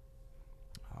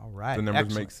 All right. The numbers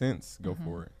Excellent. make sense. Go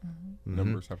for it.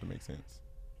 Numbers have to make sense.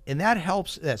 And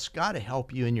that's got to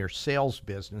help you in your sales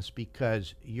business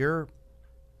because you're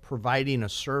providing a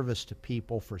service to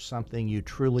people for something you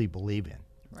truly believe in.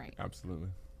 Right. Absolutely.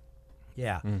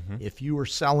 Yeah. If you were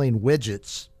selling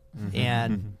widgets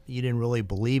and you didn't really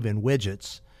believe in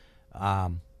widgets,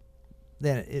 then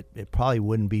it probably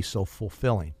wouldn't be so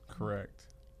fulfilling. Correct.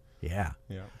 Yeah.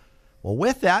 Yeah. Well,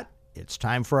 with that, it's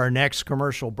time for our next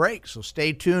commercial break. So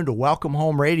stay tuned to Welcome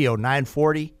Home Radio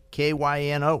 940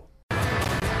 KYNO.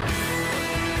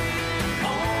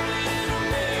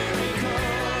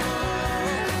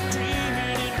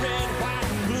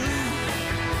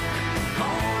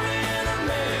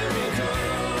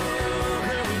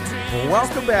 Well,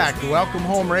 welcome back to Welcome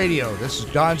Home Radio. This is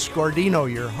Don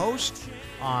Scordino, your host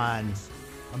on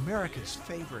America's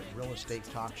favorite real estate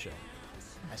talk show.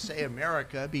 I say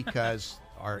America because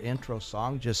our intro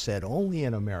song just said only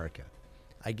in America.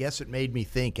 I guess it made me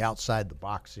think outside the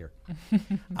box here.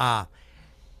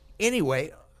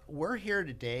 Anyway, we're here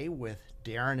today with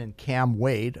Darren and Cam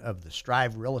Wade of the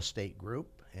Strive Real Estate Group.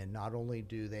 And not only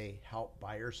do they help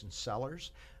buyers and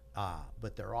sellers,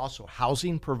 but they're also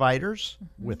housing providers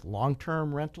with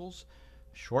long-term rentals,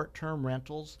 short-term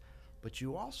rentals. But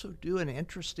you also do an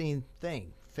interesting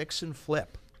thing, fix and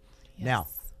flip. Yes. Now,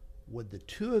 would the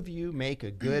two of you make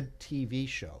a good TV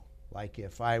show? Like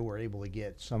if I were able to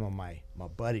get some of my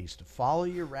buddies to follow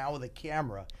you around with a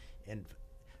camera and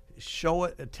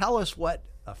tell us what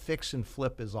a fix and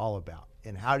flip is all about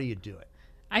and how do you do it?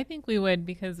 I think we would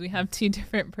because we have 2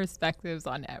 different perspectives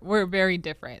on it. We're very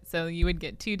different. So you would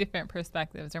get 2 different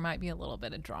perspectives. There might be a little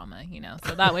bit of drama,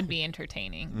 so that would be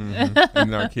entertaining.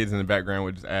 And our kids in the background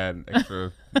would just add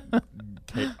extra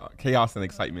chaos and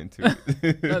excitement to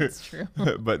it. That's true.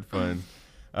 But fun.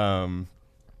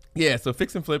 So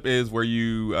fix and flip is where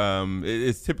you,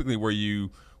 it's typically where you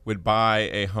would buy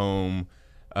a home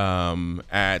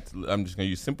at, I'm just going to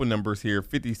use simple numbers here,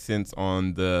 50 cents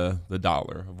on the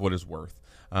dollar of what it's worth.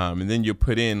 And then you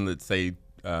put in, let's say,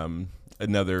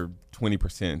 another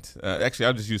 20%. Actually,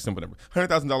 I'll just use simple number.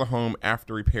 $100,000 home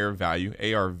after repair value,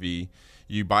 ARV.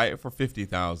 You buy it for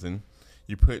 $50,000.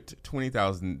 You put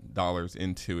 $20,000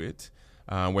 into it,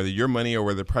 whether your money or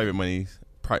whether private money,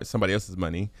 somebody else's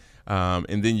money.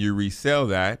 And then you resell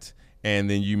that, and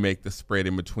then you make the spread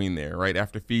in between there, right?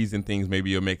 After fees and things, maybe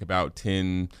you'll make about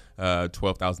 $10,000,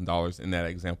 $12,000 in that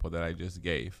example that I just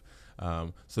gave.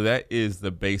 So that is the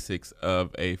basics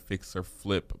of a fix or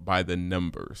flip by the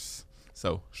numbers.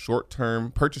 So short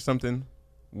term, purchase something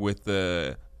with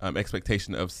the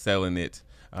expectation of selling it,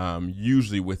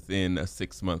 usually within a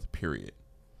 6-month period.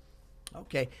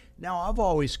 Okay. Now, I've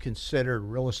always considered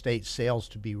real estate sales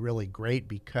to be really great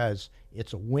because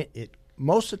it's a win.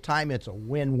 Most of the time, it's a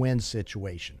win-win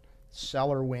situation.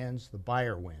 Seller wins, the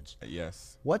buyer wins.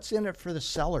 Yes. What's in it for the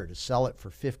seller to sell it for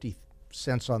 50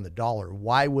 cents on the dollar?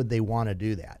 Why would they want to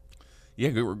do that? Yeah,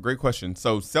 great question.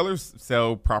 So sellers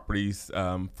sell properties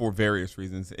for various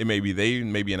reasons. It may be they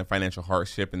may be in a financial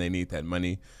hardship and they need that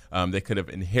money. They could have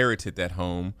inherited that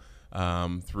home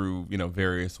through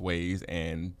various ways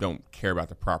and don't care about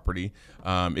the property.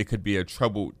 It could be a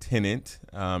troubled tenant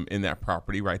in that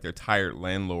property, right? They're tired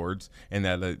landlords and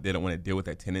that they don't want to deal with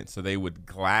that tenant, so they would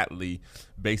gladly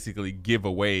basically give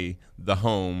away the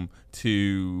home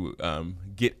to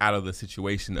get out of the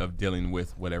situation of dealing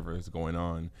with whatever is going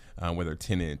on, whether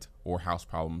tenant or house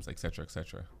problems, et cetera, et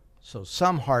cetera. So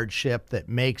some hardship that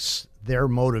makes their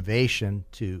motivation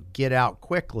to get out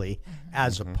quickly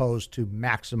as opposed to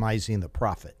maximizing the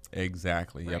profit.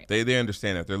 Exactly. Right. Yep. They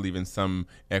understand that they're leaving some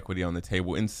equity on the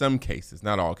table in some cases,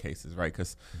 not all cases, right?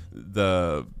 Because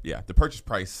the purchase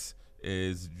price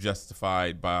is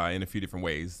justified by in a few different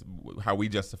ways. How we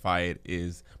justify it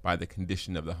is by the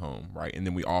condition of the home, right? And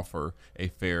then we offer a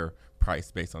fair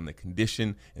price based on the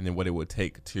condition and then what it would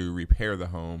take to repair the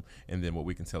home and then what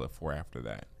we can sell it for after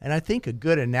that. And I think a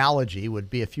good analogy would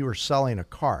be if you were selling a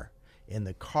car and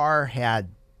the car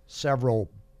had several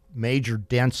major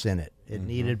dents in it. It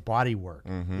needed body work.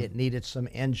 It needed some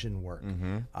engine work.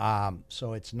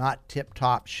 So it's not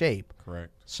tip-top shape.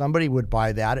 Correct. Somebody would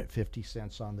buy that at 50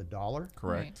 cents on the dollar,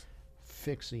 Correct. Right.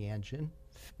 fix the engine,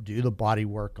 do the body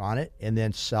work on it, and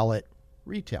then sell it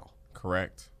retail.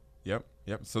 Correct.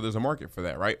 Yep. So there's a market for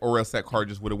that, right? Or else that car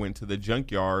just would have went to the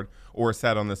junkyard or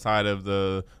sat on the side of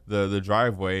the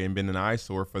driveway and been an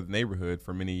eyesore for the neighborhood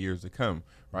for many years to come,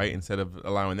 right? Instead of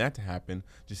allowing that to happen,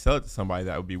 just sell it to somebody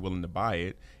that would be willing to buy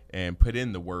it and put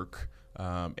in the work.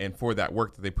 And for that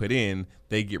work that they put in,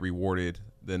 they get rewarded.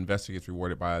 The investor gets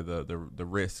rewarded by the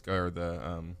risk or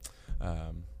the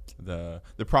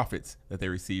profits that they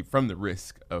receive from the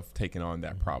risk of taking on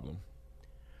that problem.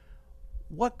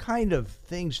 What kind of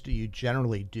things do you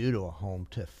generally do to a home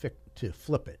to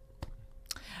flip it?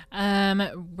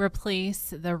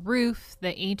 Replace the roof,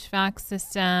 the HVAC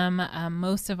system.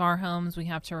 Most of our homes, we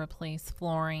have to replace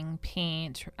flooring,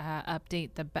 paint,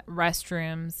 update the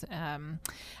restrooms.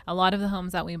 A lot of the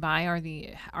homes that we buy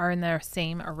are in their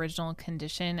same original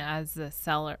condition as the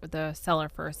seller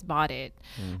first bought it.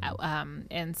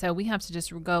 And so we have to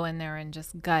just go in there and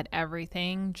just gut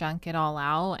everything, junk it all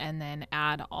out, and then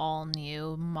add all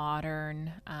new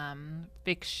modern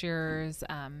fixtures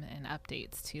and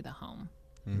updates to the home.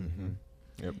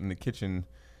 Yep, and the kitchen,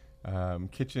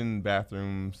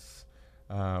 bathrooms,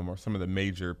 are some of the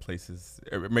major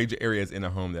areas in a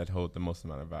home that hold the most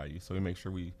amount of value. So we make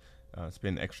sure we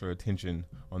spend extra attention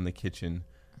on the kitchen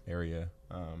area,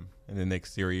 and then the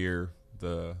exterior,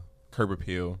 the curb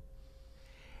appeal.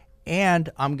 And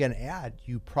I'm going to add,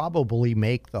 you probably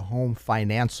make the home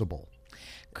financeable.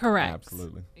 Correct.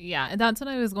 Absolutely. Yeah, and that's what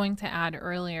I was going to add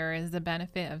earlier is the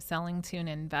benefit of selling to an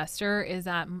investor is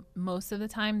that most of the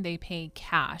time they pay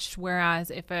cash,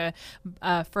 whereas if a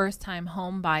first-time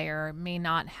home buyer may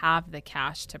not have the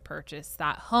cash to purchase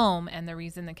that home, and the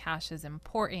reason the cash is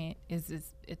important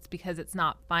is it's because it's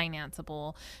not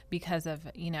financeable because of,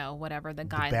 whatever the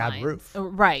guidelines. Bad roof.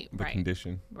 Right. The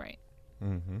condition. Right.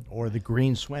 Or the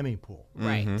green swimming pool.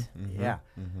 Right. Yeah.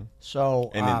 So,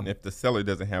 And then if the seller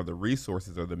doesn't have the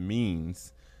resources or the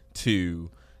means to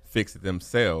fix it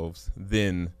themselves,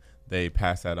 then they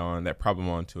pass that problem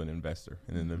on to an investor,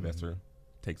 and then the investor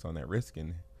takes on that risk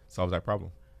and solves that problem.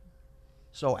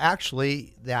 So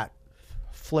actually, that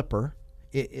flipper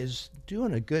is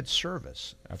doing a good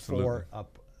service for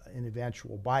an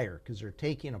eventual buyer because they're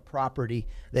taking a property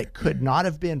that could not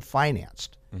have been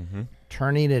financed,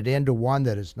 turning it into one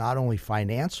that is not only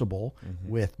financeable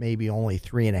with maybe only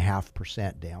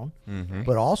 3.5% down,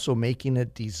 but also making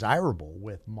it desirable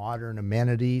with modern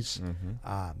amenities,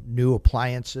 new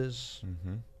appliances.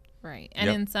 Right. And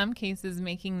in some cases,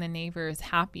 making the neighbors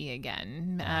happy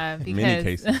again. Because many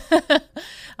cases.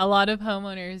 a lot of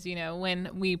homeowners, when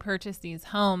we purchase these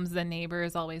homes, the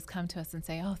neighbors always come to us and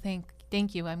say, oh, thank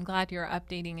you. I'm glad you're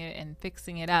updating it and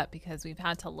fixing it up because we've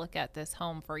had to look at this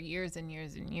home for years and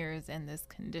years and years in this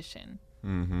condition.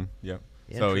 Yep.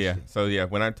 So yeah.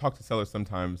 When I talk to sellers,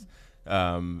 sometimes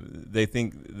they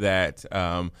think that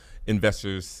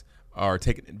investors are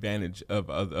taking advantage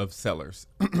of sellers,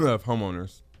 of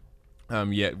homeowners.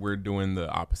 Yet we're doing the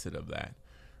opposite of that,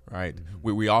 right?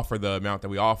 We offer the amount that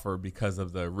we offer because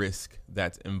of the risk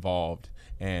that's involved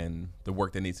and the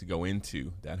work that needs to go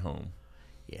into that home.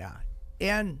 Yeah.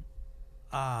 And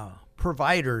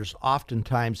providers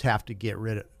oftentimes have to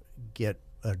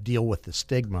deal with the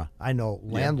stigma. I know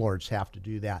landlords have to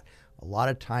do that. A lot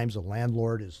of times a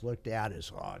landlord is looked at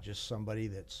as just somebody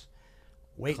that's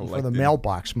waiting for the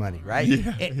mailbox money, right?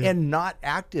 And not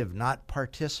active, not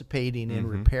participating in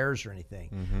repairs or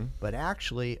anything. But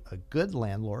actually, a good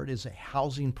landlord is a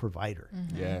housing provider.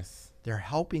 Yes. They're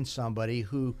helping somebody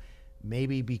who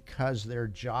maybe because their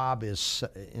job is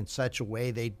in such a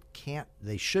way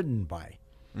they shouldn't buy.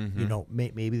 You know,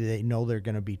 maybe they know they're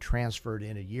going to be transferred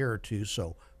in a year or two,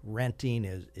 so renting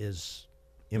is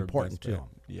important to them.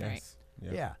 Yes. Right.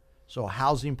 Yep. Yeah. So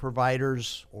housing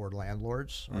providers or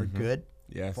landlords are good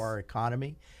Yes. for our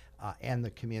economy and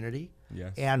the community.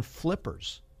 Yes. And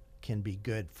flippers can be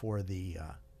good for the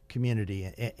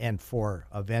community and for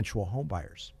eventual home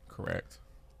buyers. Correct.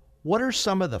 What are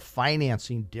some of the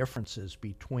financing differences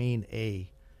between a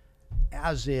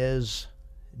as-is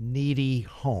needy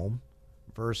home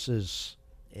versus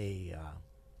a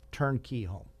turnkey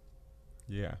home?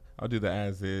 Yeah, I'll do the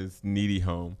as-is needy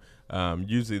home.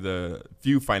 Usually, the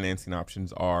few financing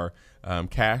options are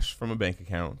cash from a bank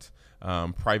account,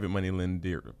 private money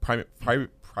lender,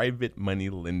 private money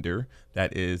lender.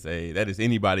 That is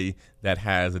anybody that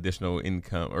has additional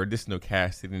income or additional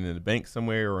cash sitting in the bank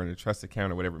somewhere or in a trust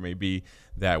account or whatever it may be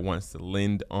that wants to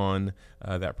lend on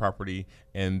that property,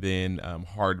 and then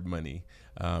hard money.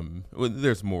 Well,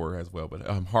 there's more as well, but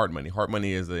hard money. Hard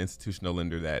money is an institutional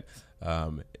lender that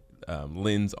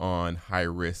lends on high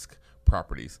risk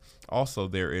properties. Also,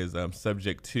 there is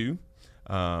subject to,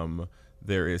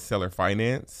 there is seller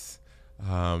finance,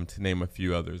 to name a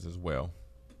few others as well.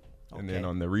 And then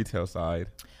on the retail side,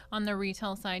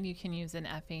 you can use an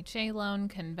FHA loan,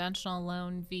 conventional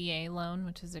loan, VA loan,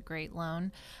 which is a great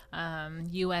loan,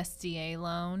 USDA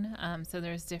loan. So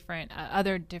there's different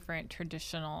other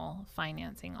traditional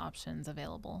financing options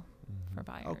available for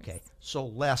buyers. Okay, so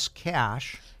less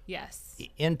cash Yes.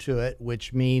 into it,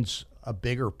 which means a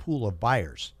bigger pool of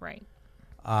buyers. Right.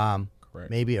 correct.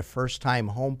 Maybe a first-time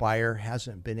home buyer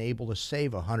hasn't been able to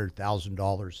save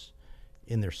 $100,000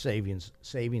 in their savings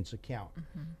account.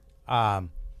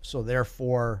 So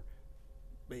therefore,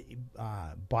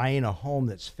 buying a home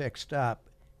that's fixed up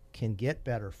can get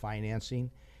better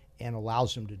financing and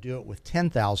allows them to do it with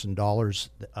 $10,000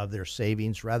 of their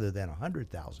savings rather than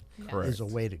 $100,000 Correct. is a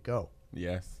way to go.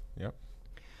 Yes. Yep.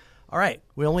 All right,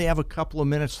 we only have a couple of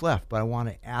minutes left, but I want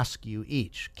to ask you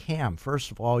each. Cam,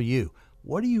 first of all,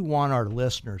 what do you want our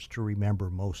listeners to remember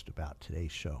most about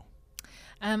today's show?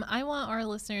 I want our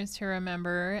listeners to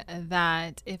remember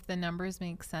that if the numbers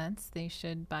make sense, they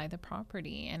should buy the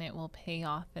property and it will pay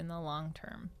off in the long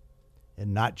term.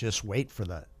 And not just wait for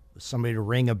somebody to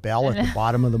ring a bell at the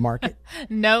bottom of the market?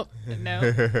 No.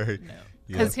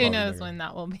 Because who probably knows not when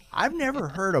that will be. I've never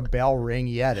heard a bell ring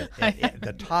yet at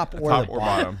the top or Top the or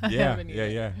bottom. bottom. Yeah, haven't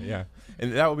yeah.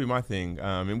 And that would be my thing.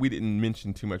 And we didn't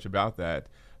mention too much about that.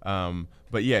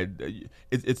 But yeah,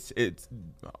 it's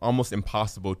almost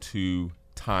impossible to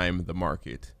time the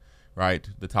market, right?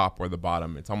 The top or the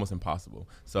bottom. It's almost impossible.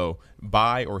 So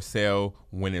buy or sell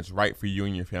when it's right for you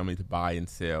and your family to buy and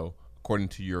sell according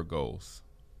to your goals.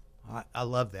 I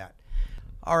love that.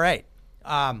 All right.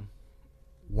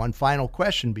 One final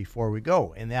question before we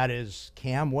go, and that is,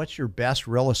 Cam, what's your best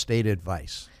real estate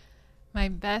advice? My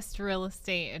best real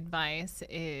estate advice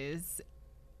is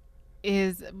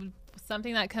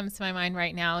something that comes to my mind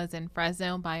right now is in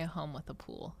Fresno, buy a home with a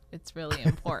pool. It's really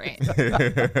important.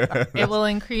 It will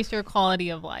increase your quality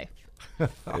of life.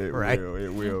 It Right. will.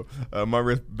 It will.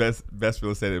 My best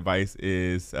real estate advice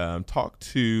is talk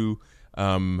to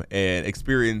an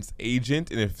experienced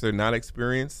agent, and if they're not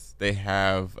experienced, they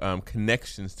have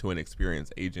connections to an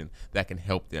experienced agent that can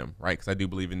help them, right? Because I do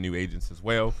believe in new agents as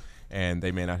well, and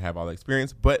they may not have all the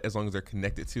experience, but as long as they're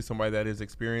connected to somebody that is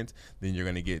experienced, then you're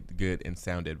going to get good and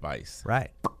sound advice.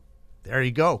 Right. There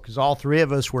you go, because all three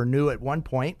of us were new at one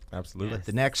point. Absolutely. But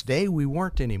the next day, we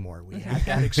weren't anymore. We had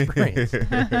that experience.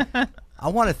 I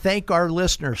want to thank our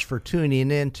listeners for tuning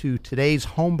in to today's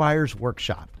Home Buyers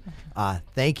Workshop.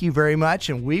 Thank you very much,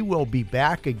 and we will be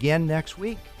back again next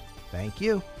week. Thank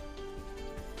you.